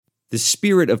The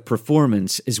spirit of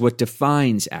performance is what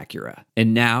defines Acura.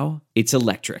 And now, it's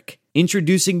electric.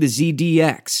 Introducing the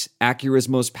ZDX, Acura's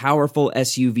most powerful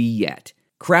SUV yet.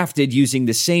 Crafted using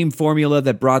the same formula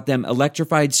that brought them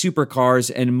electrified supercars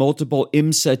and multiple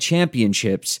IMSA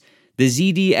championships, the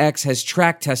ZDX has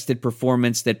track-tested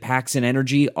performance that packs an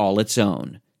energy all its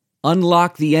own.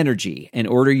 Unlock the energy and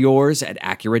order yours at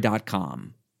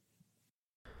Acura.com.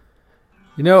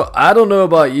 You know, I don't know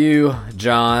about you,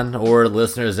 John, or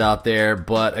listeners out there,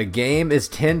 but a game is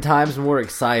 10 times more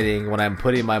exciting when I'm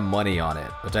putting my money on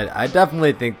it, which I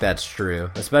definitely think that's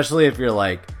true, especially if you're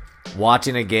like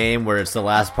watching a game where it's the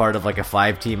last part of like a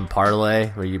 5-team parlay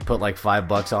where you put like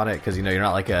 $5 on it because you know you're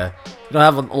not like you don't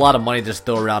have a lot of money just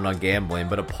throw around on gambling,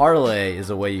 but a parlay is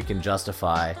a way you can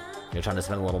justify you're trying to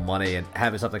spend a little money and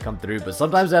having something come through. But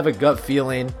sometimes I have a gut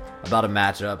feeling about a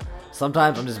matchup.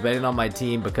 Sometimes I'm just betting on my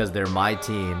team because they're my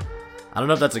team. I don't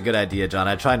know if that's a good idea, John.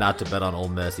 I try not to bet on Ole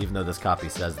Miss, even though this copy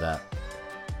says that.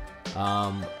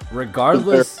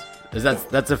 Regardless,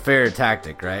 that's a fair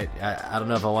tactic, right? I don't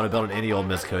know if I want to bet on any Ole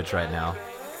Miss coach right now.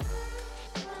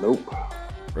 Nope.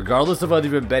 Regardless of whether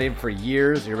you've been betting for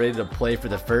years, you're ready to play for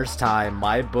the first time,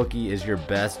 MyBookie is your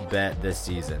best bet this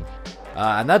season.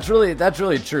 And that's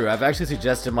really true. I've actually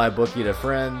suggested MyBookie to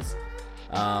friends.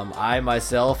 I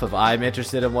myself, if I'm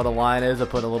interested in what a line is, I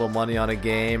put a little money on a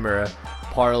game or a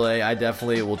parlay, I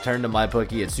definitely will turn to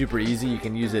MyBookie. It's super easy. You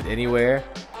can use it anywhere.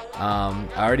 I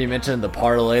already mentioned the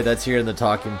parlay that's here in the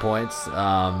talking points.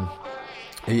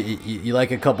 You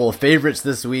like a couple of favorites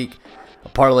this week. A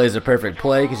parlay is a perfect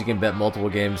play because you can bet multiple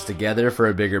games together for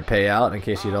a bigger payout, in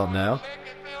case you don't know.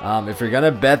 If you're going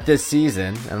to bet this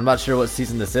season, and I'm not sure what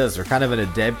season this is, we're kind of in a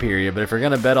dead period, but if you're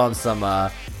going to bet on some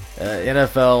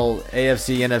NFL,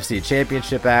 AFC, NFC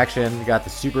championship action, you got the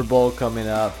Super Bowl coming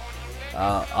up.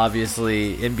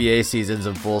 Obviously, NBA season's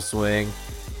in full swing.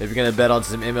 If you're going to bet on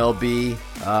some MLB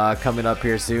coming up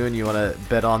here soon, you want to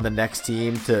bet on the next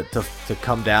team to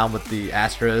come down with the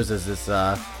Astros as this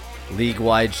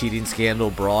league-wide cheating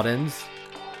scandal broadens.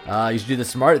 You should do the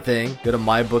smart thing. Go to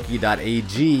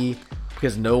mybookie.ag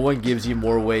because no one gives you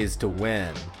more ways to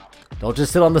win. Don't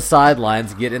just sit on the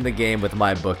sidelines. Get in the game with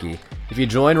MyBookie. If you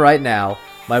join right now,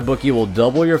 MyBookie will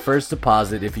double your first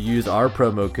deposit if you use our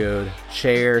promo code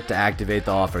CHAIR to activate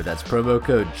the offer. That's promo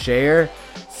code CHAIR,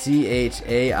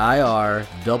 CHAIR.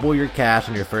 Double your cash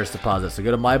on your first deposit. So go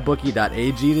to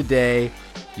mybookie.ag today.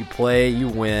 You play, you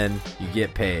win, you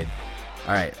get paid.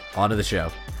 All right, on to the show.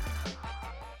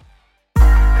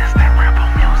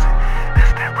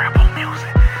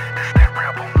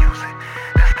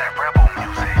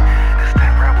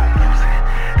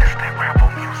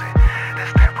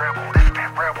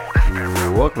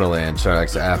 Welcome to Land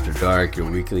Sharks After Dark, your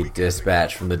weekly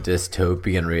dispatch from the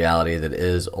dystopian reality that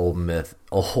is Ole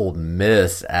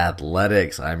Miss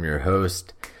Athletics. I'm your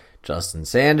host, Justin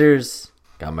Sanders.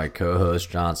 Got my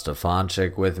co-host, John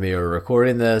Stefanchik, with me. We're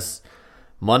recording this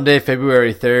Monday,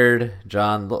 February 3rd.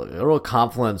 John, a little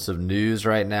confluence of news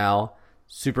right now.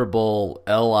 Super Bowl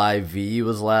LIV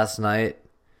was last night.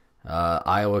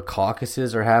 Iowa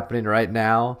caucuses are happening right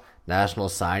now. National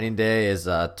Signing Day is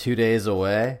 2 days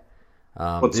away.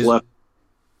 What's left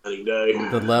of signing day?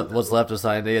 What's left of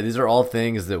signing day? These are all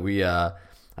things that we,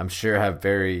 I'm sure, have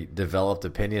very developed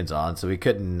opinions on. So we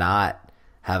could not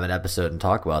have an episode and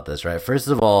talk about this, right? First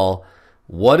of all,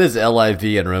 what is LIV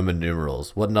in Roman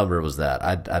numerals? What number was that?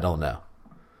 I don't know.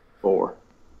 4.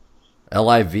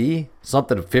 LIV?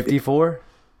 Something 54?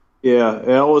 Yeah,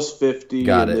 L is 50.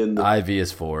 Got it. Then IV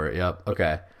is 4. Yep.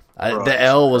 Okay. The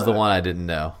L was the one I didn't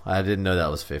know. I didn't know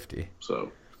that was 50.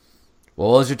 So.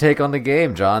 Well, what was your take on the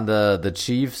game, John? The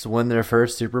Chiefs win their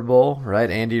first Super Bowl, right?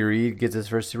 Andy Reid gets his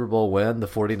first Super Bowl win. The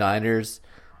 49ers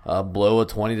blow a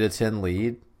 20-10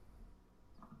 lead.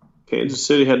 Kansas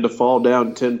City had to fall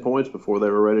down 10 points before they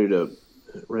were ready to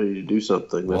do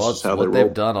something. That's Well, just it's how what they roll.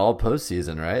 they've done all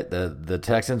postseason, right? The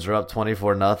Texans were up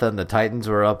 24-0. The Titans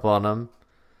were up on them.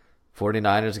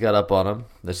 49ers got up on them.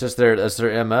 That's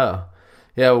their MO.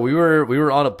 Yeah, we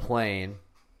were on a plane.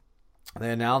 They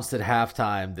announced at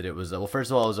halftime that it was, well,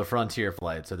 first of all, it was a Frontier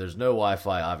flight, so there's no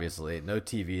Wi-Fi, obviously, no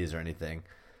TVs or anything.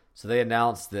 So they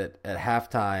announced that at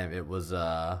halftime it was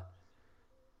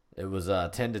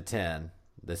 10-10.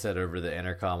 They said over the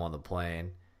intercom on the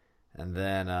plane, and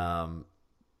then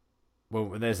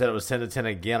when they said it was 10-10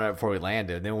 again right before we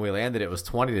landed, and then when we landed it was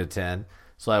 20-10.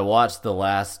 So I watched the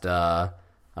last I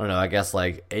don't know, I guess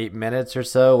like 8 minutes or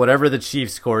so, whatever the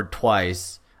Chiefs scored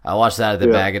twice. I watched that at the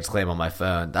baggage claim on my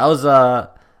phone. That was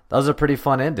a pretty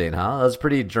fun ending, huh? That was a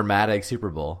pretty dramatic Super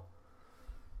Bowl.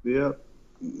 Yeah,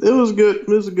 it was good. It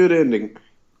was a good ending.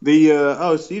 So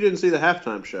you didn't see the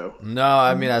halftime show? No,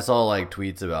 I mean I saw like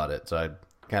tweets about it, so I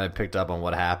kind of picked up on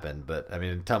what happened. But I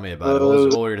mean, tell me about it.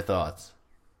 What were your thoughts?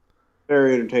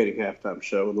 Very entertaining halftime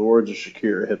show. In the words of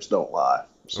Shakira, hips don't lie.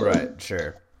 So. Right,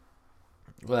 sure.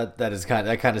 Well,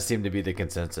 that kind of seemed to be the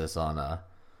consensus on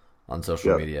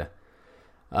social media.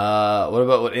 What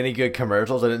about any good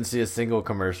commercials? I didn't see a single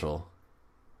commercial.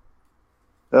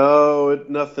 Oh,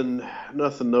 nothing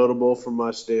notable from my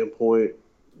standpoint.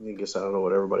 I guess I don't know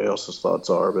what everybody else's thoughts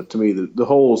are, but to me, the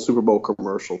whole Super Bowl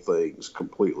commercial thing is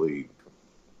completely,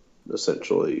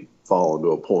 essentially, fallen to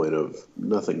a point of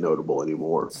nothing notable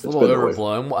anymore. It's a little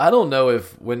overblown. I don't know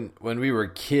if when we were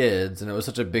kids and it was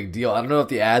such a big deal, I don't know if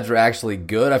the ads were actually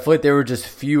good. I feel like there were just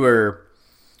fewer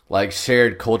like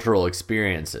shared cultural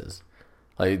experiences.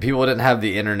 Like people didn't have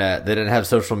the internet, they didn't have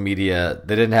social media,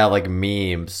 they didn't have like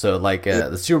memes. So like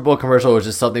the Super Bowl commercial was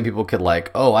just something people could like,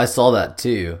 oh, I saw that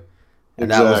too. And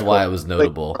that was why it was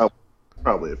notable.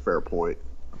 Probably a fair point.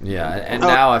 Yeah, and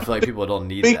now I feel like people don't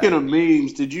need Speaking that. of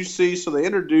memes, did you see? So they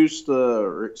introduced They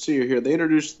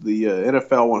introduced the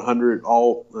NFL 100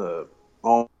 all.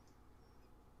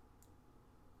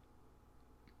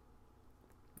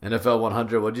 NFL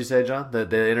 100. What'd you say, John? That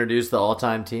they introduced the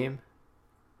all-time team.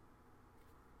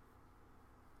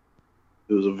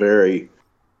 It was a very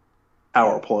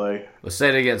power play. Well, say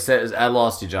it again. I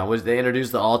lost you, John. They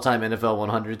introduced the all-time NFL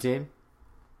 100 team?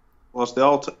 Well, they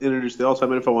introduced the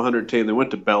all-time NFL 100 team. They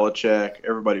went to Belichick.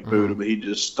 Everybody booed him, but he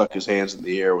just stuck his hands in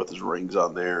the air with his rings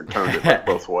on there and turned it like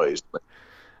both ways.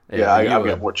 I've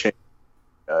got more chance,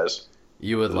 guys.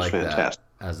 You would like fantastic.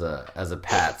 That as a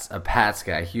Pats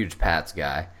guy, huge Pats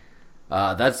guy. So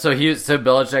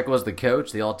Belichick was the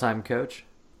coach, the all-time coach.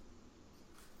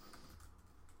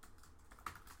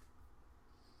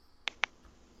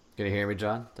 Can you hear me,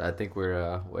 John? I think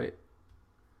we're wait.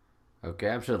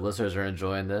 Okay, I'm sure the listeners are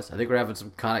enjoying this. I think we're having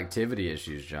some connectivity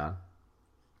issues, John.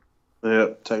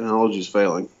 Yep, technology's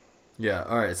failing. Yeah,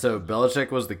 all right. So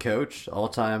Belichick was the coach,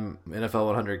 all-time NFL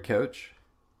 100 coach.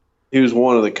 He was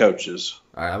one of the coaches.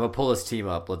 All right, I'm gonna pull this team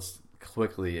up. Let's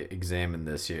quickly examine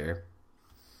this here,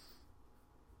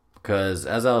 because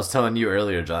as I was telling you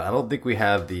earlier, John, I don't think we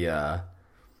have the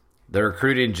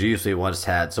recruiting juice we once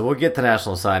had. So we'll get to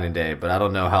National Signing Day, but I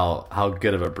don't know how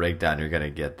good of a breakdown you're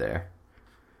gonna get there.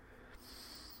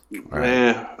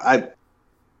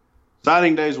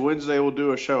 Signing Day's Wednesday. We'll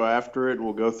do a show after it.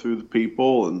 We'll go through the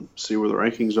people and see where the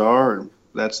rankings are, and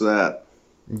that's that.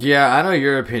 Yeah, I know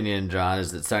your opinion, John,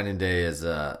 is that signing day is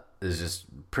just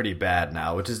pretty bad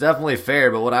now, which is definitely fair.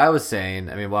 But what I was saying,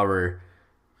 I mean, okay,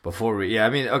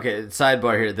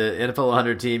 sidebar here, the NFL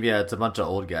 100 team, yeah, it's a bunch of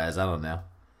old guys. I don't know.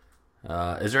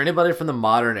 Is there anybody from the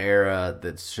modern era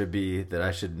that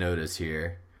I should notice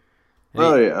here?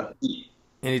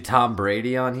 Any Tom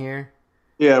Brady on here?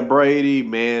 Yeah, Brady,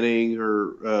 Manning,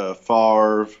 or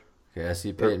Favre. Okay, I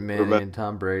see Peyton Manning and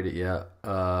Tom Brady. Yeah.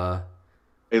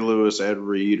 Ray Lewis, Ed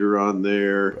Reed are on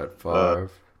there. Brett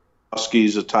Favre.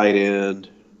 Gronkowski's a tight end.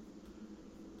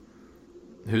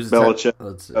 Who's Belichick?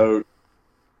 Let's see. Oh,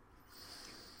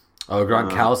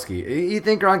 Gronkowski. You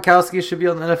think Gronkowski should be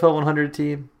on the NFL 100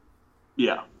 team?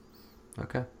 Yeah.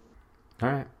 Okay. All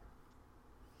right.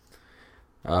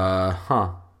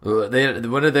 When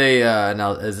did they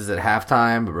announce? Is this at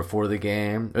halftime or before the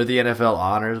game or the NFL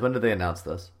honors? When did they announce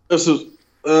this? This is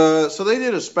so they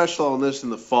did a special on this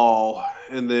in the fall,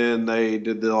 and then they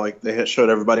did they had showed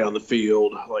everybody on the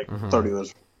field 30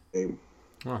 minutes before the game.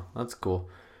 Oh, that's cool.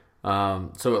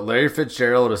 So Larry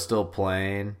Fitzgerald is still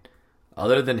playing.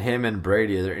 Other than him and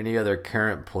Brady, are there any other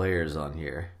current players on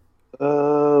here? That's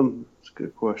a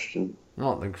good question. I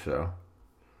don't think so.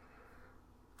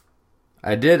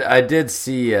 I did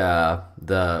see Richard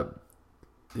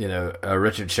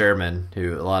Sherman,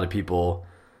 who a lot of people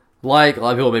like. A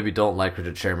lot of people maybe don't like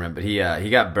Richard Sherman, but he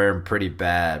got burned pretty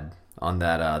bad on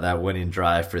that winning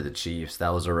drive for the Chiefs.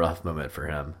 That was a rough moment for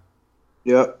him.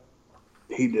 Yep,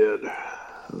 he did.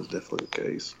 That was definitely the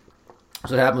case.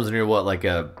 So it happens when you're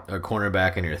a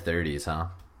cornerback in your 30s, huh?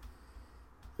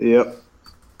 Yep.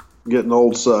 Getting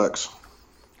old sucks.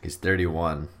 He's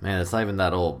 31. Man, it's not even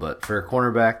that old, but for a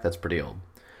cornerback, that's pretty old.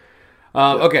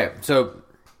 Okay, so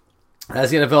that's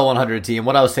the NFL 100 team.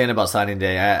 What I was saying about signing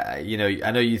day,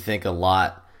 I know you think a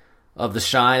lot of the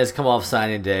shine has come off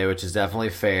signing day, which is definitely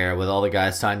fair with all the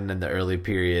guys signing in the early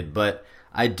period, but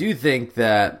I do think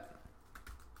that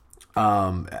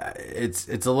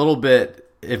it's a little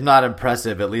bit, if not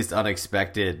impressive, at least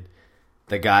unexpected,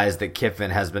 the guys that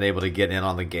Kiffin has been able to get in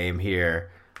on the game here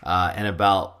in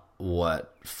about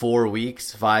 5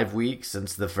 weeks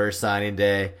since the first signing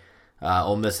day.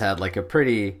 Ole Miss had a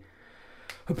pretty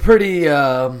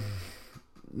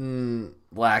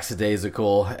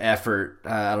lackadaisical effort.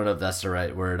 I don't know if that's the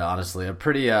right word, honestly. A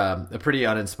pretty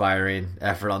uninspiring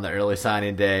effort on the early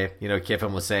signing day.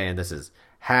 Kiffin was saying this is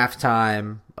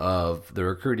halftime of the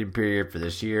recruiting period for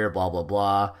this year, blah, blah,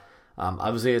 blah.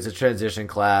 Obviously, it's a transition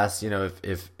class.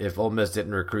 If Ole Miss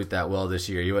didn't recruit that well this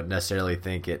year, you wouldn't necessarily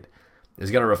think it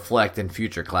is going to reflect in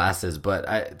future classes.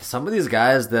 But some of these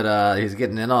guys that he's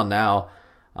getting in on now,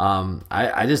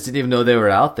 I just didn't even know they were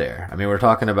out there. I mean, we're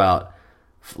talking about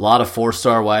a lot of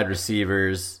 4-star wide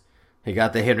receivers. He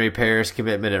got the Henry Parrish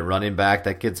commitment at running back.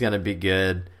 That kid's going to be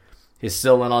good. He's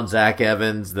still in on Zach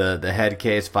Evans, the head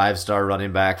case 5-star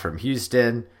running back from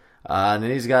Houston. And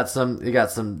then he got some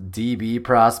DB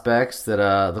prospects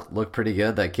that look pretty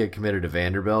good. That kid committed to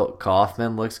Vanderbilt.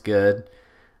 Kaufman looks good.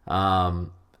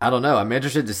 I don't know. I'm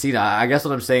interested to see. I guess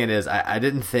what I'm saying is I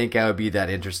didn't think I would be that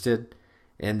interested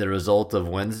in the result of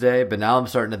Wednesday, but now I'm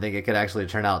starting to think it could actually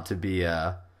turn out to be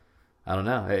I don't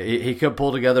know. He could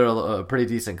pull together a pretty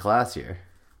decent class here.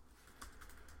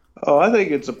 Oh, I think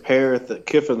it's apparent that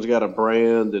Kiffin's got a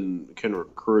brand and can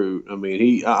recruit. I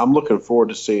mean, I'm looking forward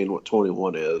to seeing what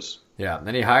 21 is. Yeah,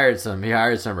 and he hired some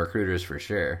recruiters for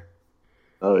sure.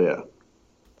 Oh yeah.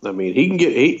 I mean,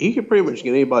 he can pretty much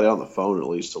get anybody on the phone at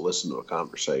least to listen to a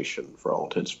conversation for all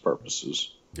intents and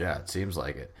purposes. Yeah, it seems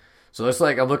like it. So it's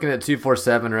like I'm looking at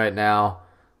 247 right now.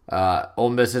 Ole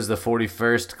Miss is the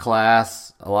 41st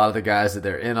class. A lot of the guys that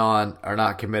they're in on are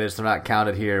not committed, so they're not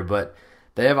counted here. But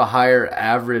they have a higher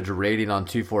average rating on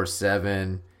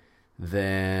 247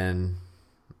 than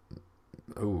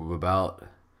about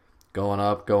going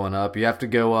up. You have to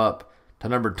go up to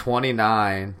number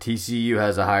 29. TCU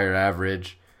has a higher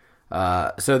average.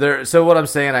 So what I'm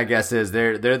saying, I guess, is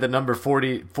they're the number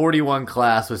 41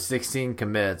 class with 16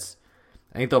 commits.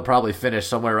 I think they'll probably finish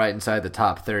somewhere right inside the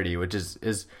top 30, which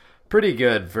is pretty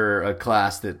good for a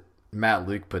class that Matt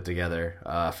Luke put together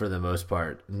for the most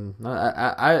part.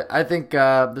 I think this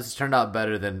has turned out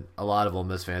better than a lot of Ole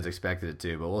Miss fans expected it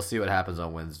to, but we'll see what happens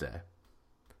on Wednesday.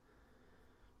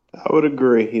 I would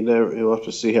agree. You'll have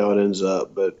to see how it ends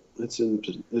up, but it's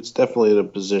definitely in a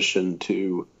position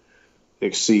to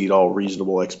exceed all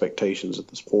reasonable expectations at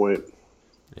this point.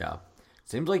 Yeah.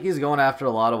 Seems like he's going after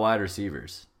a lot of wide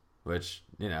receivers, which,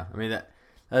 I mean,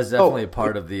 that's definitely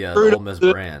part of the Ole Miss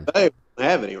brand. They don't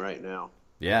have any right now.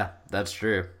 Yeah, that's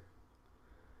true.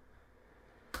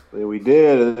 I mean, we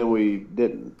did, and then we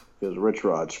didn't, because Rich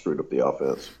Rod screwed up the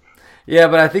offense. Yeah,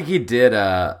 but I think he did.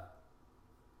 I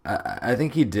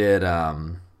think he did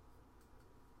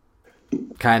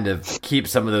kind of keep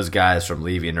some of those guys from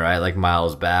leaving, right? Like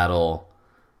Miles Battle.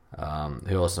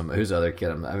 Who's the other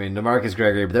kid? I mean, DeMarcus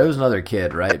Gregory, but there was another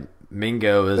kid, right?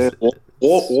 Mingo is.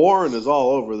 Warren is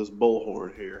all over this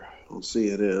bullhorn here on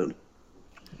CNN.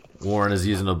 Warren is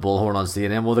using a bullhorn on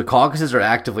CNN. Well, the caucuses are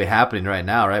actively happening right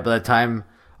now, right? By the time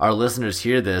our listeners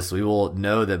hear this, we will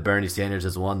know that Bernie Sanders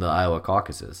has won the Iowa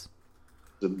caucuses.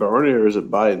 Is it Bernie or is it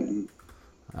Biden?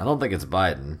 I don't think it's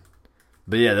Biden.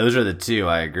 But yeah, those are the two,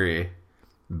 I agree.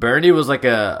 Bernie was like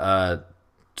a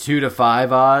 2 to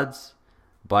 5 odds.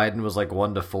 Biden was like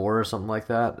 1 to 4 or something like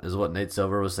that, is what Nate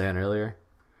Silver was saying earlier.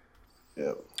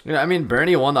 Yeah. I mean,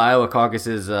 Bernie won the Iowa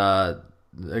caucuses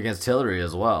against Hillary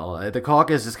as well. The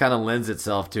caucus just kind of lends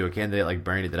itself to a candidate like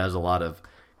Bernie that has a lot of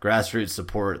grassroots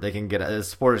support. They can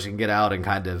supporters can get out and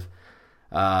kind of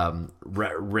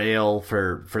rail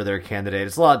for their candidate.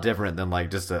 It's a lot different than like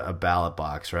just a ballot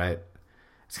box, right?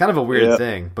 It's kind of a weird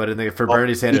thing, but for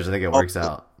Bernie Sanders, I think it works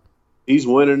out. He's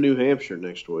winning New Hampshire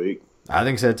next week. I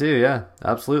think so too. Yeah,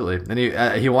 absolutely.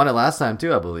 And he won it last time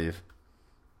too, I believe.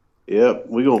 Yep,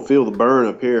 we're gonna feel the burn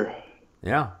up here.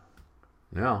 Yeah.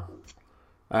 You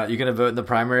gonna vote in the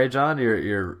primary, John?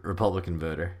 You're a Republican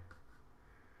voter.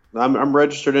 I'm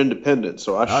registered independent,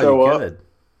 so I show up could.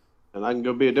 and I can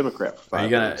go be a Democrat for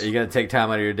 5 minutes. Are you gonna take time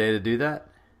out of your day to do that?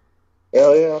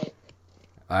 Hell yeah.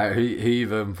 All right, who you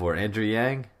voting for? Andrew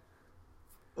Yang?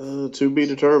 To be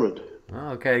determined.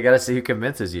 Oh, okay, you got to see who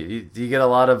convinces you. You get a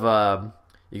lot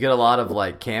of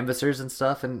like canvassers and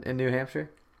stuff in New Hampshire.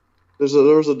 There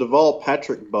was a Deval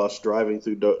Patrick bus driving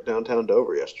through downtown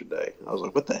Dover yesterday. I was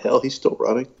like, "What the hell? He's still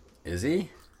running?" Is he?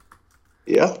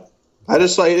 Yeah.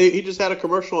 He just had a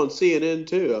commercial on CNN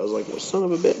too. I was like, well, "Son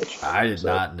of a bitch!" I did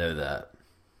not know that.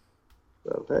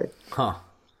 Okay. Huh.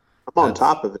 I'm on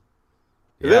top of it.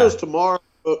 If it was tomorrow,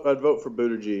 I'd vote for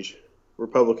Buttigieg.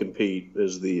 Republican Pete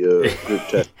is the group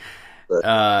text.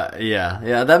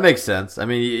 Yeah, that makes sense. I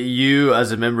mean, you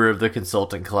as a member of the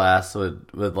consultant class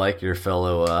would like your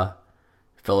fellow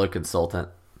consultant.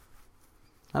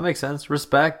 That makes sense.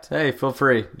 Respect. Hey, feel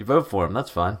free. You vote for him.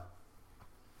 That's fine.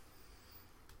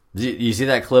 You see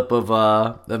that clip of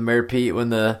Mayor Pete when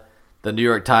the the New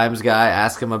York Times guy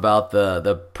ask him about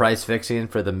the price fixing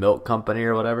for the milk company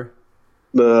or whatever?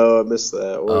 No, I missed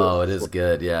that. Oh, it is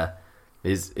good. Yeah,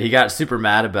 he got super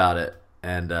mad about it,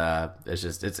 and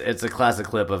it's a classic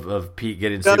clip of Pete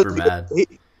getting super mad.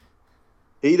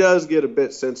 He does get a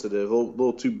bit sensitive, a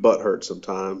little too butthurt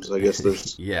sometimes. I guess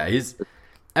there's yeah. He's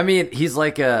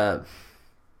like a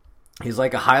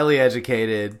highly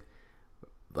educated,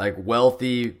 like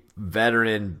wealthy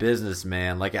veteran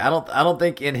businessman. Like I don't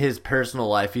think in his personal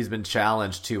life he's been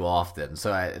challenged too often.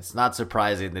 So it's not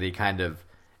surprising that he kind of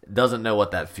doesn't know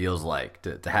what that feels like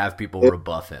to have people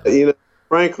rebuff him. You know,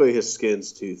 frankly, his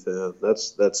skin's too thin.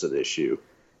 That's an issue.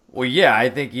 Well, yeah, I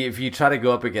think if you try to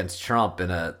go up against Trump in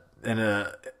a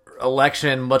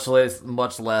election, much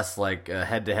less like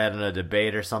head to head in a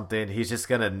debate or something, he's just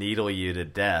gonna needle you to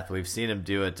death. We've seen him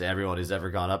do it to everyone he's ever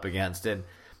gone up against, and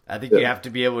I think you have to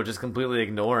be able to just completely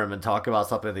ignore him and talk about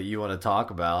something that you want to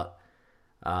talk about.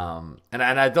 And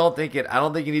I don't think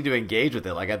you need to engage with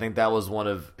it. Like I think that was one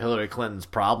of Hillary Clinton's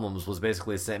problems, was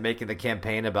basically making the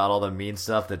campaign about all the mean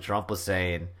stuff that Trump was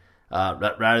saying,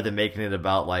 rather than making it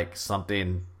about like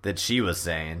something that she was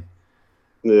saying.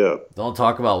 Yeah. Don't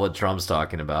talk about what Trump's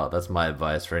talking about. That's my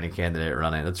advice for any candidate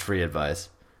running. That's free advice.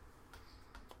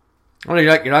 Well,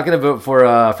 you're not going to vote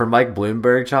for Mike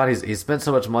Bloomberg, John? He's spent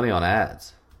so much money on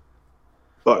ads.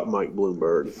 Fuck Mike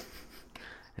Bloomberg.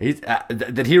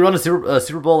 Did he run a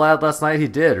Super Bowl ad last night? He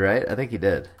did, right? I think he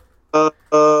did. Trump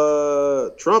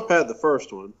had the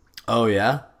first one. Oh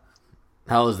yeah?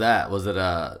 How was that? Was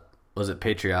it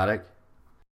patriotic?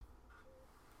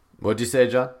 What'd you say,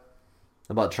 John?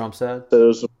 About Trump's ad? It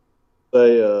was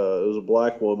a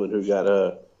black woman who got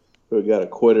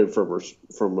acquitted from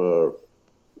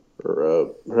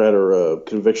her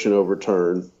conviction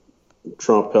overturned.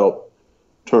 Trump helped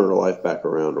turn her life back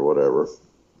around or whatever.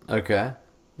 Okay,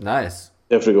 nice.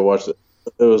 You have to go watch it.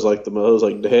 It was like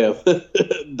damn,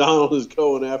 Donald is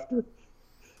going after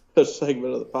a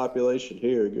segment of the population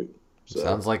here. So.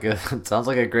 Sounds like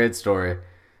a great story.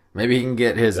 Maybe he can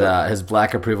get his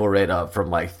black approval rate up from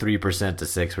like 3% to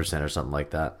 6% or something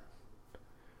like that.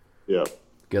 Yeah.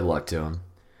 Good luck to him.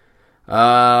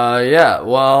 Yeah.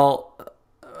 Well,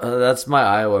 that's my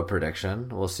Iowa prediction.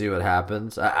 We'll see what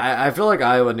happens. I feel like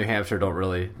Iowa and New Hampshire don't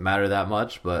really matter that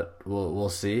much, but we'll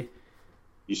see.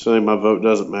 You saying my vote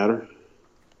doesn't matter?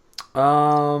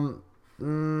 I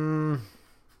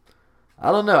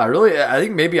don't know. I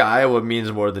think maybe Iowa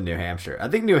means more than New Hampshire. I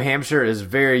think New Hampshire is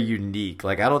very unique.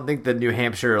 Like, I don't think the New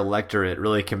Hampshire electorate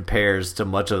really compares to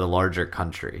much of the larger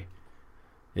country.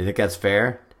 You think that's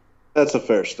fair? That's a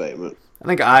fair statement. I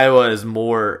think Iowa is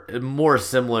more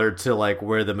similar to like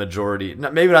where the majority,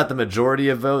 maybe not the majority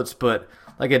of votes, but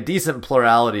like a decent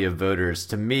plurality of voters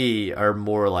to me are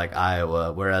more like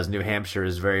Iowa, whereas New Hampshire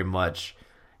is very much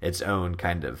its own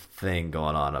kind of thing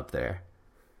going on up there.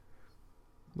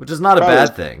 Which is not a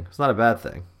bad thing. It's not a bad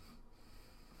thing.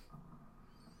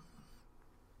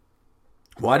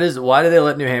 Why do they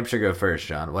let New Hampshire go first,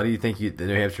 John? Why do you think the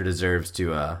New Hampshire deserves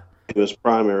to this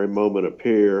primary moment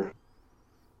appear?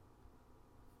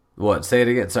 What? Say it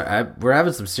again. Sorry, we're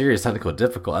having some serious technical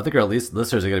difficulty. I think our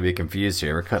listeners are going to be confused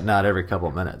here. We're cutting out every couple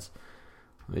of minutes.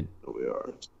 We are.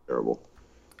 It's terrible.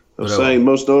 I was saying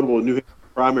most notable New Hampshire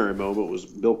primary moment was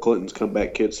Bill Clinton's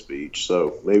comeback kid speech.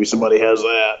 So maybe somebody has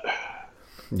that.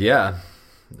 Yeah.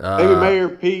 Maybe Mayor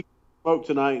Pete spoke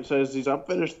tonight and says I'm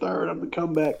finished third. I'm the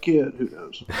comeback kid. Who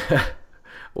knows?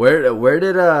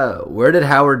 Where did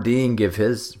Howard Dean give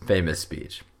his famous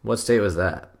speech? What state was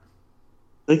that?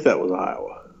 I think that was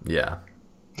Iowa. Yeah,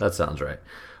 that sounds right.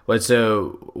 Wait,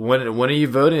 so when are you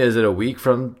voting? Is it a week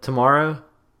from tomorrow?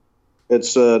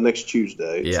 It's next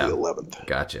Tuesday. It's the 11th.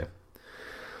 Gotcha.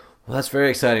 Well, that's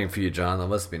very exciting for you, John. That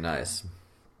must be nice.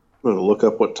 I'm going to look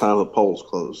up what time the polls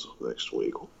close next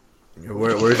week.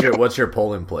 What's your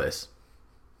polling place?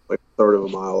 Like a third of a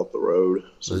mile up the road.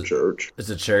 It's a church. It's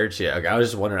a church, yeah. Okay, I was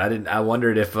just wondering. I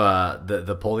wondered if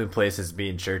the polling places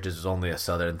being churches is only a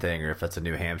southern thing, or if that's a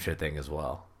New Hampshire thing as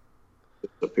well.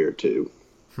 It's up here too.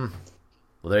 Well,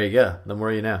 there you go. The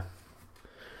more you know.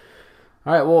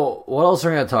 All right. Well, what else are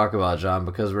we going to talk about, John?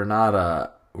 Because we're not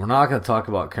going to talk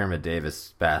about Kermit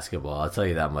Davis basketball. I'll tell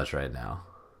you that much right now.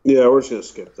 Yeah, we're just going to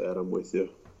skip that. I'm with you.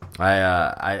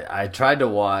 I tried to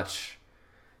watch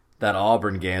that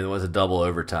Auburn game that was a double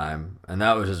overtime, and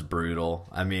that was just brutal.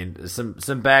 I mean,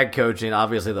 some bad coaching.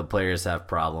 Obviously, the players have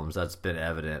problems. That's been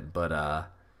evident, but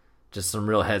just some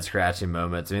real head-scratching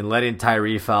moments. I mean, letting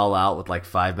Tyree foul out with like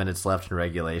 5 minutes left in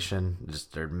regulation,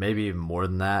 or maybe even more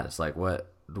than that. It's like,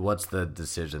 what's the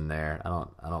decision there?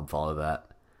 I don't follow that.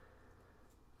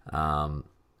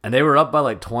 And they were up by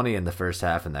like 20 in the first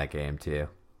half in that game too.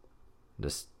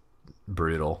 Just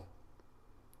brutal.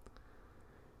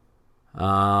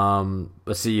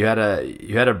 Let's see. You had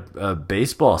a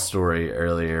baseball story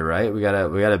earlier, right? We got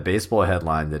a baseball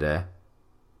headline today.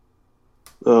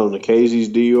 Oh, Nikhazy's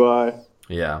DUI.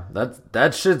 Yeah,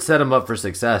 that should set him up for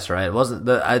success, right? It wasn't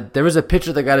there was a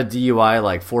pitcher that got a DUI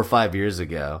like 4 or 5 years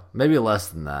ago, maybe less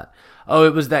than that. Oh,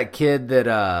 it was that kid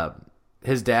that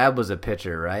his dad was a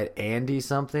pitcher, right? Andy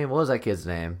something. What was that kid's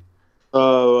name?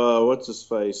 Oh, what's his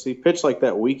face? He pitched like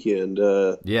that weekend.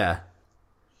 Yeah.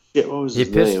 Shit, what was his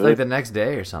name? He pitched like the next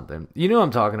day or something. You know what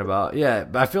I'm talking about. Yeah,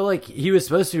 but I feel like he was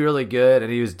supposed to be really good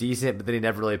and he was decent, but then he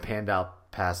never really panned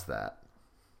out past that.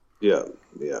 Yeah.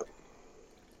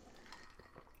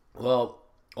 Well,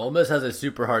 Ole Miss has a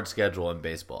super hard schedule in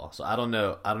baseball, so I don't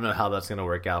know how that's going to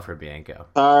work out for Bianco.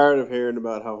 Tired of hearing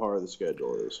about how hard the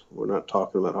schedule is. We're not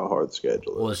talking about how hard the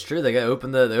schedule is. Well, it's true. They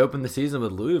opened the season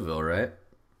with Louisville, right?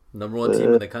 Number 1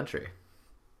 team in the country.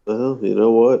 Well, you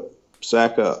know what?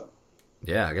 Sack up.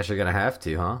 Yeah, I guess you're going to have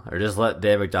to, huh? Or just let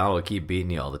Dave McDonald keep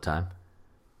beating you all the time.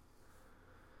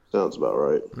 Sounds about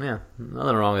right. Yeah,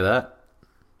 nothing wrong with that.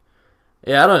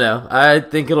 Yeah, I don't know. I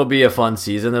think it'll be a fun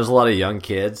season. There's a lot of young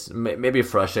kids, maybe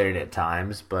frustrating at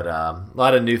times, but a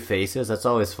lot of new faces. That's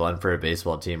always fun for a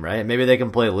baseball team, right? Maybe they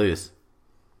can play loose.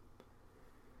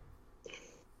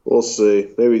 We'll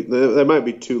see. Maybe they might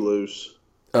be too loose.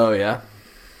 Oh yeah,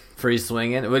 free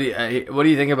swinging. What do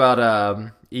you think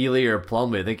about Ely or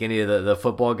Plumlee? Think any of the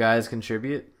football guys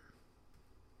contribute?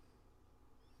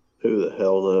 Who the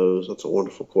hell knows? That's a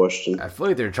wonderful question. I feel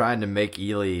like they're trying to make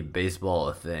Ely baseball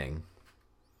a thing.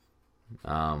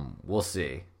 We'll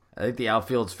see. I think the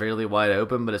outfield's fairly wide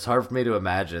open, but it's hard for me to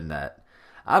imagine that.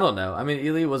 I don't know. I mean,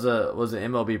 Ely was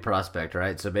an MLB prospect,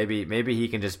 right? So maybe he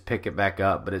can just pick it back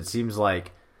up. But it seems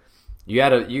like you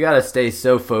gotta stay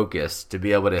so focused to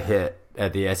be able to hit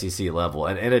at the SEC level.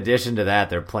 And in addition to that,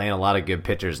 they're playing a lot of good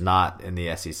pitchers not in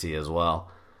the SEC as well.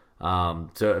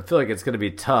 So I feel like it's going to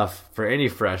be tough for any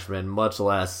freshman, much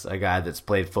less a guy that's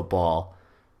played football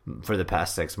for the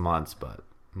past 6 months. But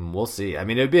we'll see. I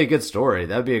mean, it would be a good story.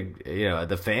 That would be,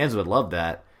 the fans would love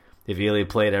that if Ely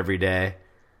played every day.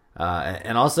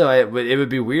 And also, it would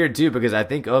be weird too because I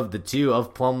think of the two,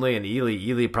 of Plumlee and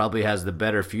Ely probably has the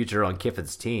better future on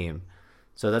Kiffin's team.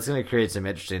 So that's going to create some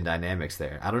interesting dynamics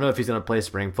there. I don't know if he's going to play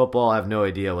spring football. I have no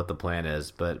idea what the plan is,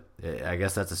 but I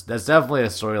guess that's definitely a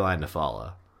storyline to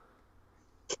follow.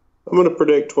 I'm going to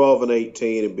predict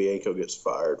 12-18, and Bianco gets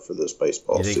fired for this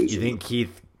baseball season. You think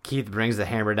Keith brings the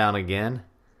hammer down again?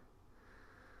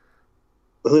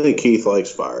 I think Keith likes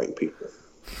firing people.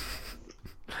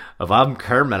 If I'm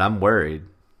Kermit, I'm worried.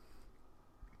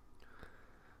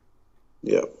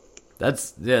 Yeah.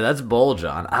 That's bold,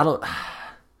 John. I don't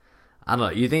know.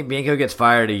 You think Bianco gets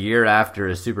fired a year after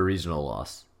a super regional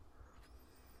loss?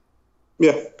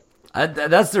 Yeah.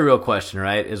 That's the real question,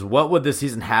 right? Is what would the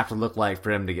season have to look like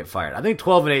for him to get fired? I think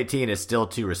 12-18 is still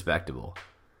too respectable.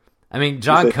 I mean,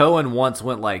 John Cohen once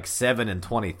went like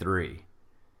 7-23.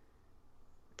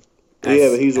 But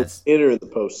he's a winner in the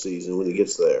postseason when he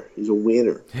gets there. He's a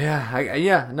winner.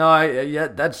 Yeah,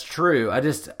 that's true.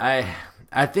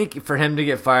 I think for him to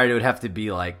get fired, it would have to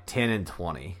be like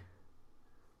 10-20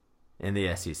 in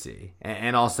the SEC,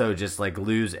 and also just like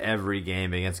lose every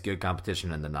game against good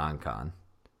competition in the non-con.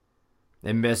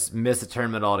 And miss a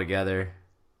tournament altogether.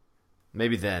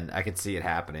 Maybe then I could see it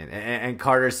happening. And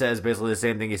Carter says basically the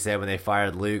same thing he said when they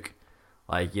fired Luke.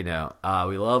 Like, we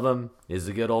love him. He's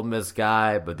a good Ole Miss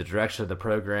guy, but the direction of the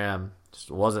program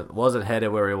just wasn't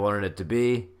headed where we wanted it to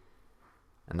be.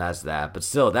 And that's that. But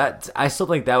still, I still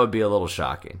think that would be a little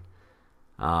shocking.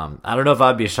 I don't know if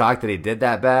I'd be shocked that he did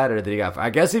that bad or that he got fired.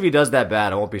 I guess if he does that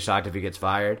bad, I won't be shocked if he gets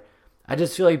fired. I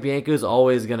just feel like Bianco's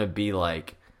always going to be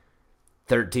like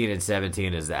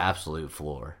 13-17 is the absolute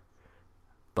floor.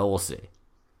 But we'll see.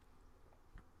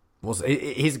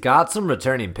 He's got some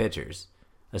returning pitchers,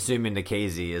 assuming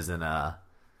Nikhazy isn't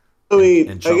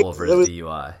in trouble for his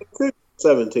DUI.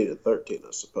 17-13,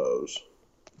 I suppose.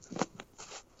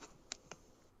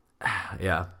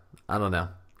 Yeah, I don't know.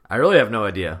 I really have no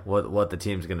idea what the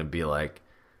team's going to be like.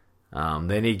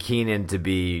 They need Keenan to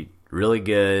be really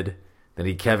good. They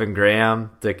need Kevin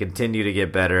Graham to continue to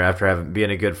get better after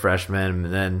being a good freshman.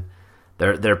 And then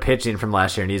their pitching from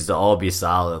last year needs to all be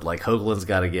solid. Like Hoagland's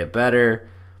got to get better.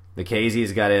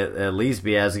 Nikhazy's got to at least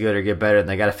be as good or get better. And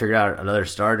they got to figure out another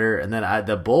starter. And then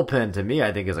the bullpen to me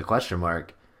I think is a question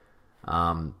mark.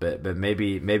 But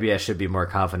maybe I should be more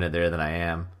confident there than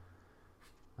I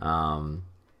am.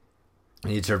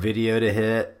 Needs her video to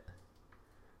hit.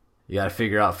 You got to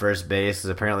figure out first base because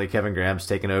apparently Kevin Graham's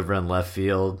taking over in left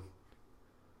field.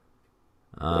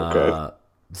 Okay.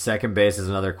 Second base is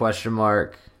another question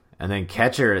mark. And then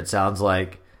catcher, it sounds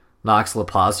like Knox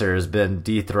Leposser has been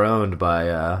dethroned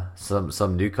by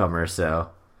some newcomer, so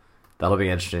that'll be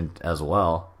interesting as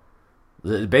well.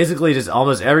 Basically, just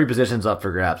almost every position's up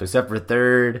for grabs except for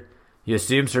third. You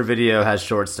assume Servideo has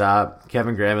shortstop,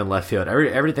 Kevin Graham in left field.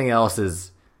 Everything else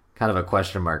is kind of a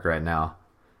question mark right now.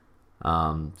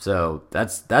 So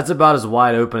that's about as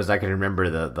wide open as I can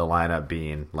remember the lineup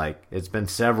being. Like, it's been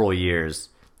several years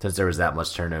since there was that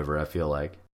much turnover, I feel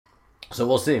like. So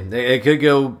we'll see. It could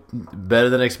go better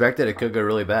than expected. It could go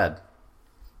really bad.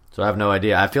 So I have no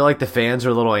idea. I feel like the fans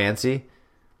are a little antsy.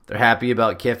 They're happy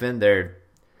about Kiffin. They're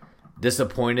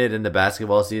disappointed in the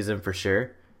basketball season for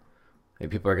sure. I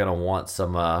think people are going to want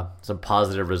some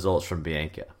positive results from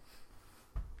Bianca.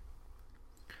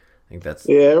 I think that's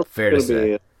fair to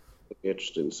say.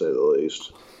 Interesting to say the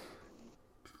least.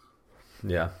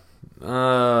 Yeah.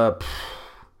 What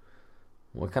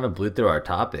kind of blew through our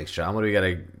topics, John? What do we got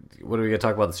to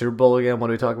talk about? The Super Bowl again? What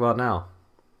do we talk about now?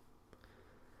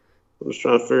 I was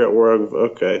trying to figure out where I'm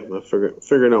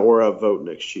figuring out where I vote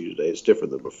next Tuesday. It's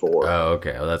different than before. Oh,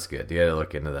 okay. Well, that's good. You got to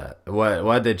look into that.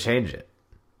 Why'd they change it?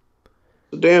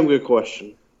 It's a damn good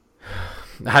question.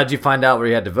 How'd you find out where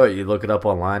you had to vote? You look it up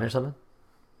online or something?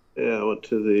 Yeah, I went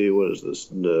to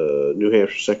the New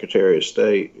Hampshire Secretary of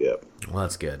State. Yep. Well,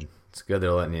 that's good. It's good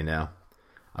they're letting you know.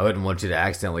 I wouldn't want you to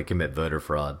accidentally commit voter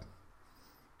fraud.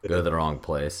 Go to the wrong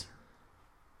place.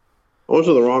 I went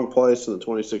to the wrong place in the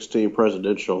 2016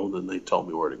 presidential, and then they told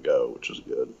me where to go, which was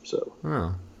good. So,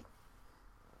 well,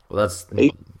 that's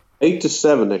 8 to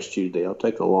 7 next Tuesday. I'll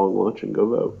take a long lunch and go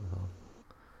vote.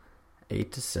 8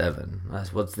 to 7.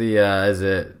 What's the?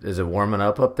 Is it warming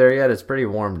up there yet? It's pretty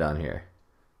warm down here.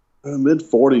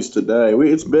 Mid-40s today.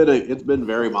 It's been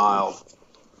very mild.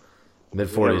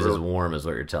 Mid-40s is warm, is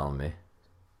what you're telling me.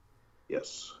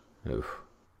 Yes. Oof.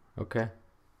 Okay.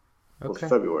 Well,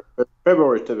 February.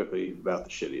 February is typically about the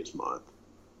shittiest month.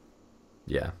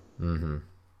 Yeah. Mm-hmm.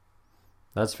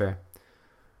 That's fair.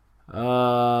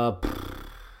 Oh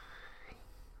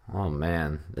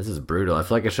man, this is brutal. I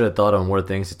feel like I should have thought of more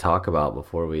things to talk about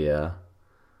before we got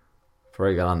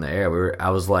on the air.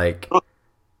 I was like,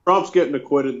 Trump's getting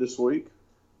acquitted this week.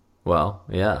 Well,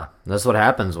 yeah, that's what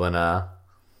happens when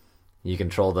you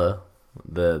control the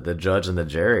judge and the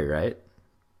jury, right?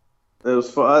 It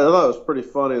was. I thought it was pretty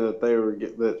funny that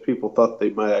that people thought they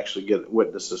might actually get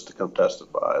witnesses to come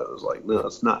testify. It was like, no,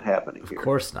 it's not happening here. Of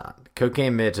course not.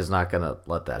 Cocaine Mitch is not going to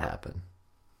let that happen.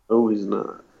 Oh, he's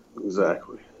not.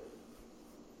 Exactly.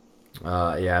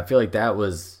 Yeah, I feel like that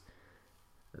was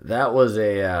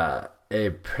a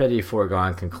pretty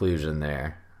foregone conclusion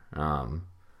there. No,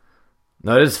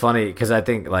 it is funny because I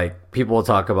think like people will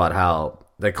talk about how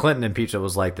the Clinton impeachment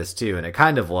was like this too, and it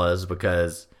kind of was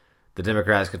because the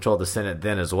Democrats controlled the Senate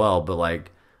then as well. But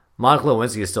like Monica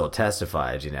Lewinsky still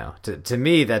testified, you know. To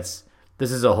me, this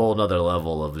is a whole nother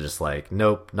level of just like,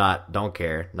 nope, don't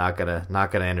care, not gonna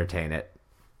entertain it.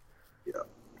 Yeah.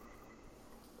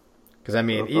 Because I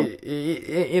mean,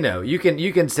 you know, you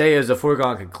can say it was a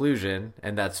foregone conclusion,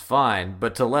 and that's fine.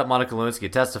 But to let Monica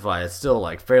Lewinsky testify is still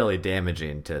like fairly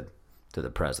damaging to the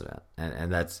president,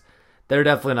 and they're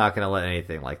definitely not going to let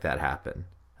anything like that happen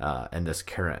in this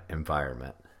current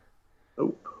environment.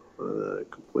 Nope, I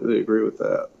completely agree with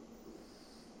that.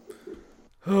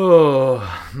 Oh,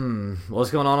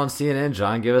 what's going on CNN,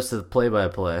 John? Give us the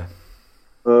play-by-play.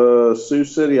 Sioux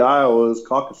City, Iowa is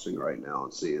caucusing right now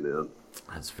on CNN.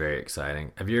 That's very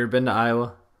exciting. Have you ever been to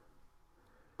Iowa?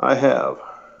 I have.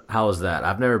 How was that?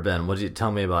 I've never been. What did you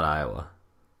tell me about Iowa?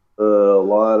 A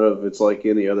lot of it's like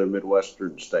any other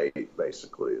Midwestern state.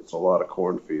 Basically, it's a lot of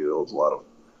cornfields, a lot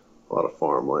of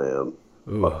farmland,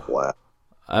 a lot of flat.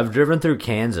 I've driven through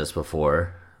Kansas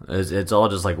before. It's all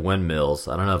just like windmills.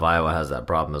 I don't know if Iowa has that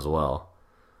problem as well.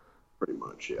 Pretty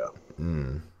much, yeah.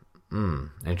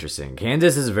 Interesting.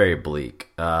 Kansas is very bleak.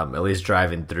 At least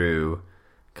driving through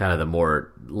kind of the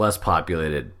less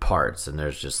populated parts, and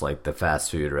there's just like the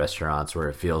fast food restaurants where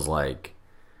it feels like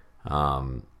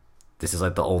this is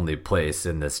like the only place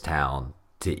in this town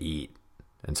to eat,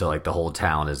 and so like the whole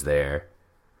town is there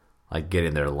like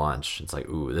getting their lunch. It's like,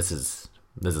 ooh, this is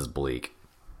bleak.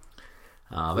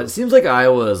 But it seems like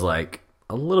Iowa is like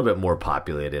a little bit more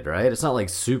populated, right? It's not like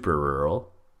super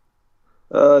rural.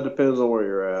 Depends on where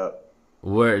you're at.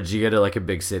 Where did you go to, like a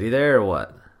big city there or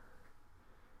what?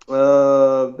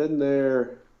 Been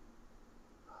there.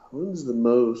 When's the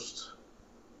most?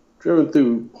 Driven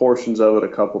through portions of it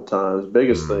a couple times.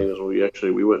 Biggest thing is we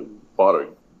went and bought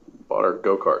our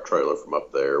go-kart trailer from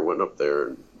up there. Went up there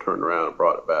and turned around and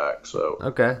brought it back. So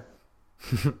okay.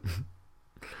 it's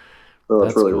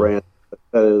really cool. Random.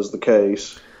 That is the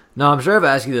case. No, I'm sure I've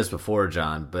asked you this before,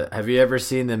 John, but have you ever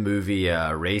seen the movie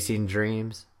Racing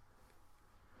Dreams?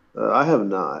 I have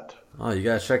not. Oh, you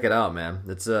gotta check it out, man.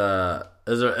 It's a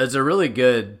really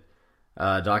good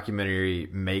documentary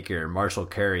maker, Marshall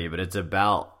Curry, but it's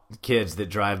about kids that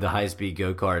drive the high speed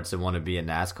go karts and want to be in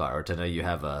NASCAR. Which I know you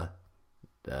have a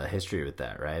history with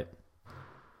that, right?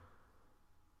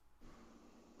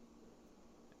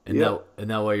 Isn't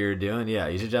that what you're doing? Yeah,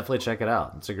 you should definitely check it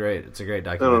out. It's a great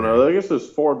documentary. I don't know. I guess this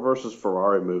Ford versus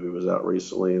Ferrari movie was out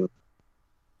recently.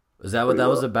 Is that what that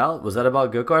was about? Was that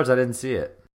about go karts? I didn't see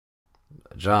it.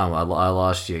 John, I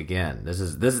lost you again. This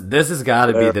has got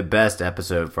to be the best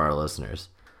episode for our listeners.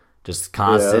 Just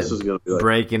constant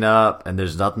breaking up, and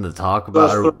there's nothing to talk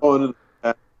about.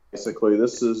 Basically,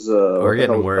 this is we're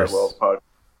getting worse.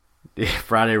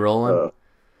 Friday rolling.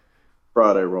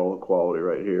 Friday rolling quality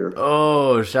right here.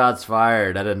 Oh, shots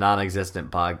fired at a non-existent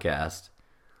podcast.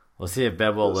 We'll see if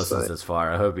Bedwell listens this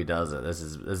far. I hope he doesn't. This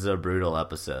is a brutal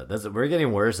episode. We're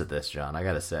getting worse at this, John. I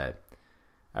gotta say,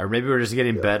 or maybe we're just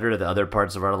getting better at the other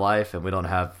parts of our life, and we don't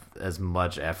have as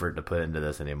much effort to put into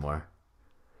this anymore.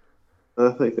 I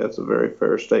think that's a very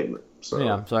fair statement.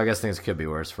 So I guess things could be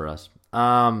worse for us.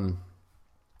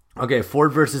 Okay,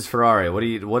 Ford versus Ferrari.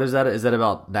 What is that? Is that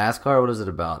about NASCAR? What is it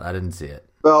about? I didn't see it.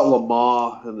 About Le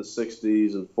Mans in the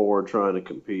 60s and Ford trying to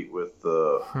compete with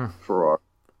Ferrari.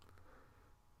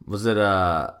 Was it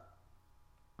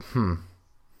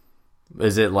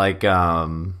Is it like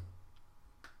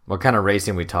what kind of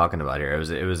racing are we talking about here?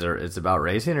 It's about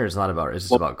racing, or it's not about? It's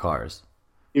just about cars.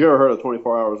 You ever heard of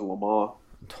 24 Hours of Le Mans?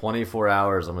 24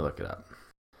 hours. Let me look it up.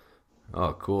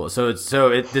 Oh, cool.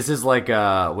 This is like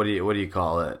what do you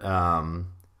call it?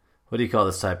 What do you call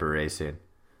this type of racing?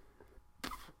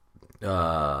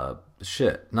 Not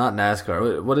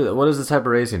NASCAR. What is this type of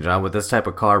racing, John? With this type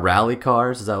of car, rally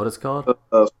cars? Is that what it's called?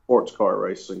 Sports car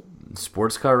racing.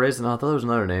 Sports car racing? I thought there was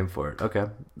another name for it. Okay.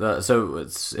 Is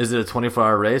it a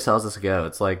 24-hour race? How's this go?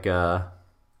 It's like,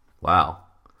 wow.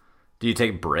 Do you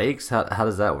take breaks? How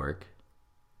does that work?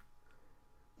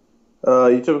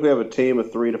 You typically have a team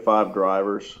of 3 to 5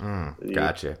 drivers.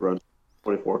 Gotcha. Run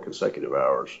 24 consecutive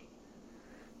hours.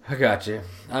 I got you.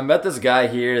 I met this guy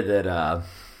here that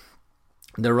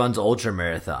runs ultra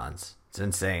marathons. It's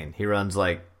insane. He runs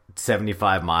like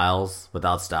 75 miles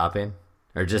without stopping,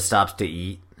 or just stops to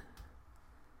eat.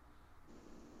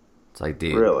 It's like,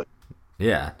 dude. Really?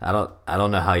 Yeah. I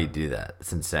don't know how you do that.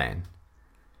 It's insane.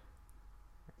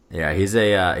 Yeah, he's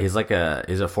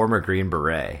a former Green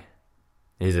Beret.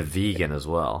 He's a vegan as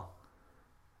well.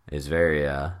 He's very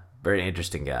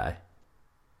interesting guy.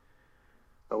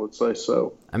 I would say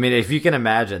so. I mean, if you can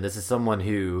imagine, this is someone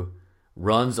who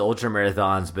runs ultra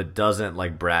marathons but doesn't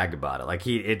like brag about it. Like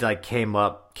it came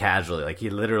up casually. Like he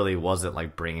literally wasn't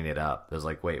like bringing it up. It was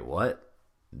like, wait, what?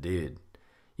 Dude.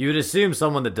 You would assume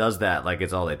someone that does that, like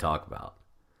it's all they talk about.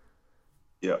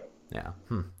 Yeah. Yeah.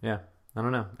 Yeah. I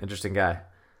don't know. Interesting guy.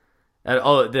 And,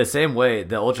 the same way,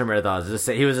 the ultra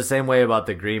marathons, he was the same way about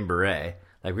the Green Beret.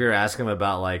 Like we were asking him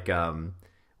about like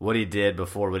what he did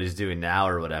before, what he's doing now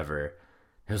or whatever.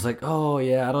 He was like, oh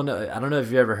yeah, I don't know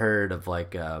if you ever heard of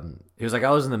like he was like, I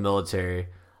was in the military. I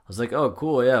was like, oh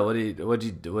cool, yeah, what do you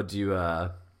I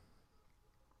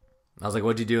was like,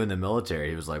 what'd you do in the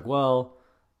military? He was like, well,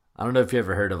 I don't know if you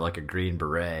ever heard of like a Green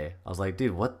Beret. I was like,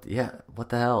 dude, what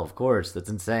the hell? Of course, that's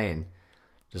insane.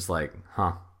 Just like,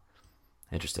 huh.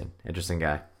 Interesting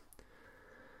guy.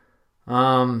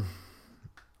 All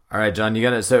right, John,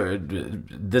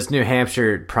 this New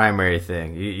Hampshire primary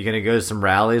thing. You gonna go to some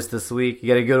rallies this week? You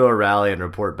gotta go to a rally and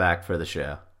report back for the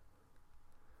show.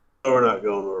 No, we're not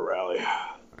going to a rally.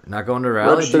 Not going to a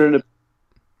rally? Registered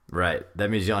Right. That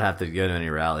means you don't have to go to any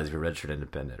rallies. You're registered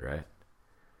independent, right?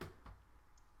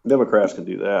 Democrats can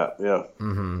do that, yeah.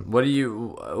 Mm-hmm. What do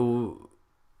you...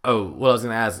 Oh, what I was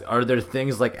going to ask, are there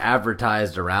things like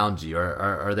advertised around you, or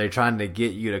are they trying to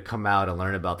get you to come out and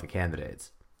learn about the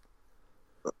candidates?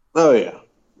 Oh, yeah.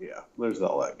 Yeah, there's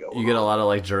all that going on. You get a lot of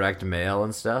like direct mail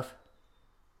and stuff?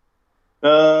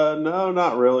 No,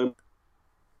 not really.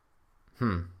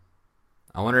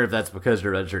 I wonder if that's because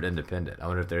you're registered independent. I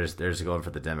wonder if there's going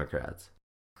for the Democrats.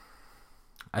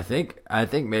 I think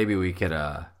maybe we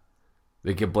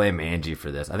could blame Angie for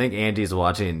this. I think Angie's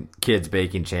watching Kids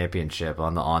Baking Championship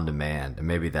on the On Demand, and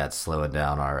maybe that's slowing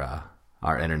down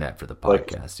our internet for the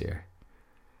podcast here.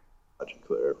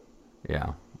 Clear.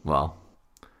 Yeah. Well,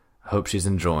 I hope she's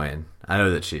enjoying. I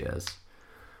know that she is.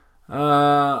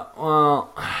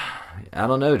 Well, I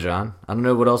don't know, John. I don't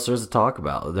know what else there is to talk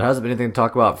about. There hasn't been anything to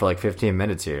talk about for like 15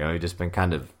 minutes here. We've just been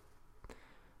kind of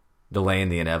delaying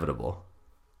the inevitable.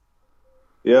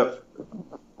 Yep.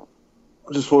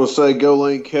 just want to say go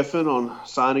Lane Kiffin on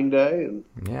signing day, and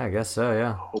yeah, I guess so.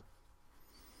 Yeah,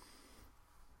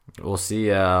 we'll see.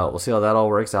 We'll see how that all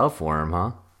works out for him,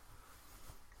 huh?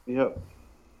 Yep.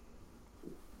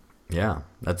 Yeah,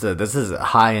 this is a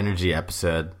high energy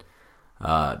episode.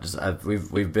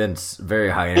 We've been very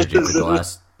high energy for the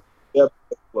last. Yep.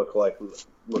 Look like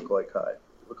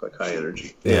high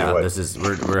energy. Yeah, anyway.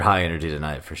 we're high energy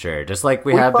tonight for sure. Just like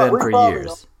we have been for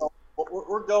years.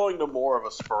 We're going to more of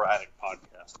a sporadic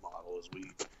podcast model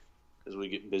as we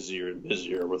get busier and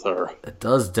busier with her. It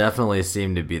does definitely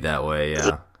seem to be that way,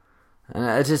 yeah. And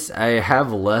I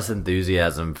have less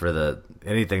enthusiasm for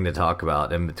anything to talk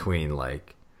about in between,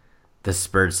 like the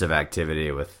spurts of activity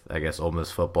with, I guess, Ole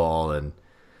Miss football, and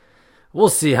we'll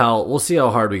see how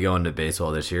hard we go into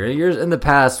baseball this year. In the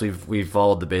past, we've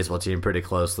followed the baseball team pretty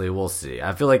closely. We'll see.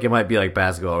 I feel like it might be like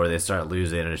basketball where they start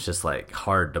losing, and it's just like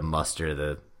hard to muster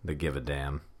the give a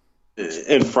damn.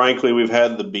 And frankly, we've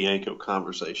had the Bianco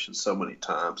conversation so many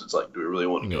times. It's like, do we really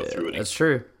want to go through it? That's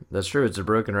true. It's a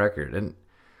broken record,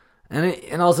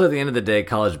 and also at the end of the day,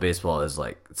 college baseball is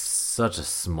like such a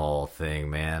small thing,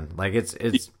 man. Like it's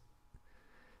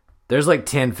there's like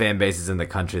 10 fan bases in the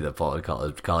country that follow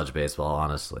college baseball.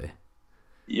 Honestly,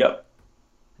 yep,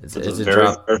 it's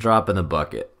a drop in the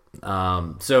bucket.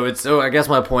 So I guess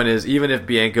my point is, even if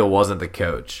Bianco wasn't the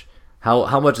coach,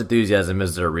 how much enthusiasm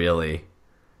is there really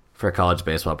for a college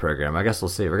baseball program? I guess we'll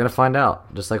see. We're gonna find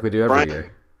out, just like we do every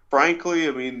year. Frankly,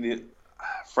 I mean,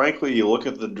 you look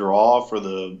at the draw for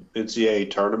the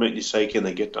NCAA tournament, and you say, can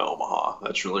they get to Omaha?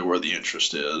 That's really where the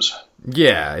interest is.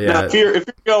 Yeah. Now, if you're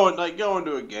going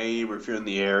to a game, or if you're in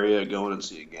the area, going and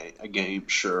see a game,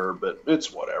 sure, but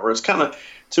it's whatever. It's kind of,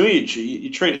 to me,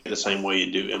 you treat it the same way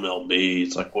you do MLB.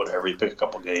 It's like whatever. You pick a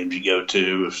couple games you go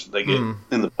to. If they get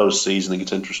in the postseason, it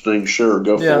gets interesting. Sure,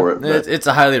 go for it. But it's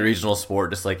a highly regional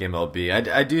sport, just like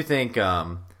MLB. I do think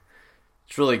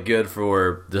it's really good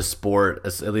for the sport,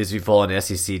 at least if you follow an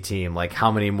SEC team, like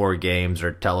how many more games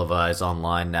are televised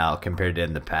online now compared to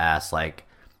in the past. Like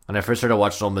when I first started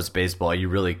watching Ole Miss baseball, you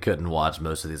really couldn't watch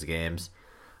most of these games.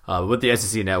 With the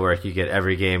SEC network, you get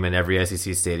every game in every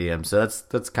SEC stadium, so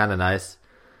that's kind of nice.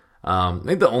 I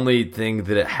think the only thing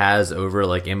that it has over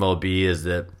like MLB is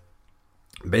that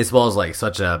baseball is like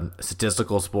such a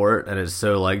statistical sport, and it's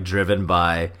so like driven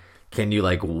by, can you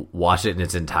like watch it in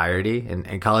its entirety?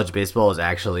 And college baseball is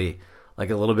actually like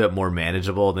a little bit more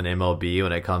manageable than MLB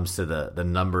when it comes to the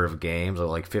number of games,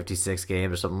 like 56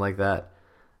 games or something like that.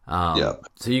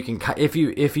 So you can, if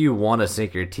you want to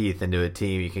sink your teeth into a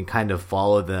team, you can kind of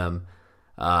follow them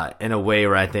in a way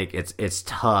where I think it's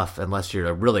tough unless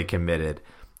you're really committed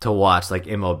to watch like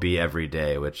MLB every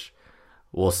day, which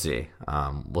we'll see.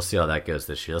 We'll see how that goes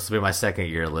this year. This will be my second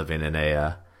year living in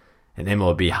an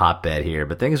MLB hotbed here,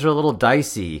 but things are a little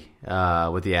dicey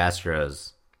with the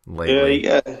Astros lately.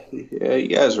 Yeah, you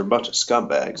guys are a bunch of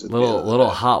scumbags. Little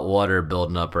hot water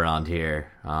building up around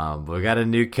here. We got a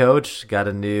new coach, got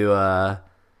a new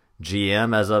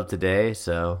GM as of today,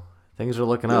 so things are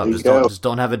looking up. Just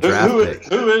don't have a draft pick.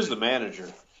 Who is the manager?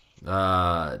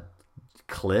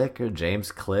 Click or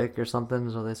James Click or something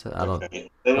is what they said. I don't know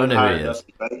who he is.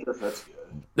 Dusty Baker, that's good.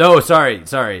 No, sorry,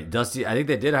 Dusty. I think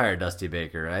they did hire Dusty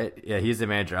Baker, right? Yeah, he's the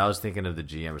manager. I was thinking of the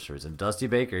GM for some reason. Dusty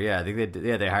Baker, yeah, I think they did.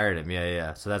 Yeah, they hired him.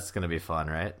 Yeah. So that's gonna be fun,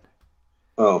 right?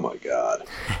 Oh my God.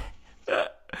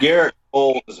 Garrett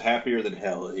Cole is happier than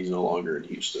hell that he's no longer in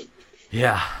Houston.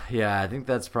 Yeah, I think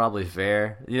that's probably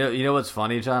fair. You know what's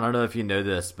funny, John? I don't know if you know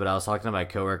this, but I was talking to my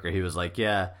coworker. He was like,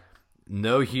 "Yeah,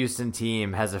 no Houston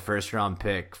team has a first-round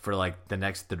pick for like the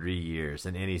next 3 years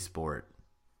in any sport."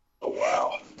 Oh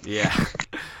wow. Yeah.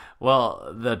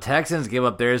 Well, the Texans gave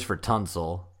up theirs for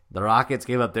Tunsil. The Rockets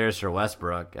gave up theirs for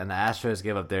Westbrook, and the Astros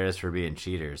gave up theirs for being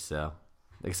cheaters. So,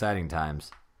 exciting times.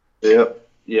 Yep.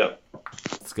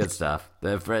 It's good stuff.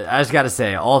 I just got to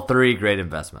say, all three great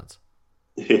investments.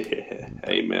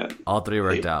 Amen. All three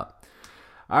worked out.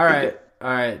 All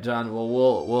right, John. Well,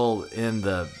 we'll end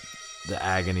the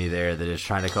agony there that is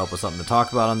trying to come up with something to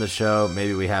talk about on the show.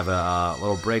 Maybe we have a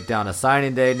little breakdown of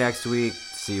signing day next week.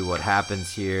 See what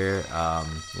happens here.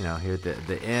 Here at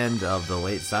the end of the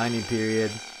late signing period.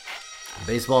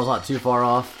 Baseball's not too far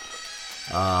off.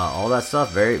 All that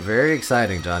stuff, very, very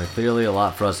exciting, John. Clearly a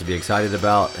lot for us to be excited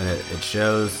about, and it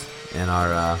shows in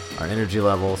our energy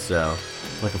level. So,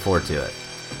 looking forward to it.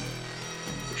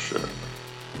 For sure.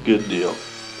 Good deal.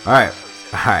 All right.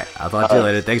 I'll talk to you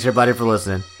later. Thanks, everybody, for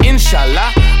listening.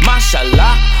 Inshallah,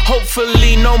 mashallah,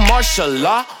 hopefully no martial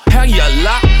law. Hell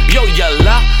yallah, yo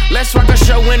yallah, let's rock a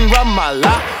show in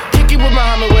Ramallah. Kick it with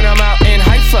Muhammad when I'm out in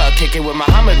Haifa. Kick it with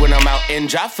Muhammad when I'm out in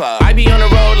Jaffa. I be on the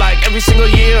road like every single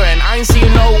year, and I ain't see you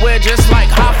nowhere just like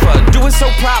Hoffa. Do it so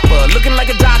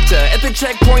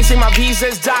say my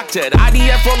visa's doctored.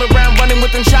 IDF all around running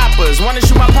with them choppers. Wanna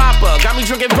shoot my papa, got me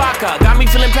drinking vodka. Got me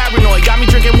feeling paranoid, got me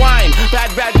drinking wine.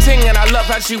 Bad ting, and I love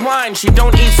how she whines. She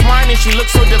don't eat swine and she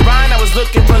looks so divine. I was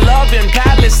looking for love in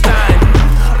Palestine.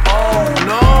 Oh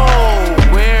no,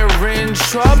 we're in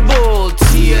trouble.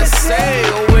 TSA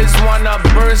always wanna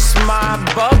burst my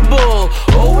bubble.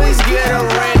 Always get a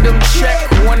random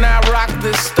check when I rock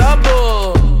the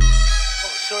stubble. Oh,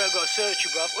 sorry, I gotta search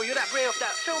you, bruv. Oh, you're that Bray off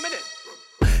that film, innit?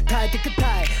 Tie to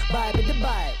tie, vibe in the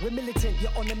vibe. We're militant,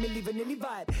 you're on a milli vanilli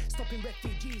vibe. Stopping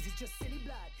refugees is just silly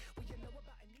blood.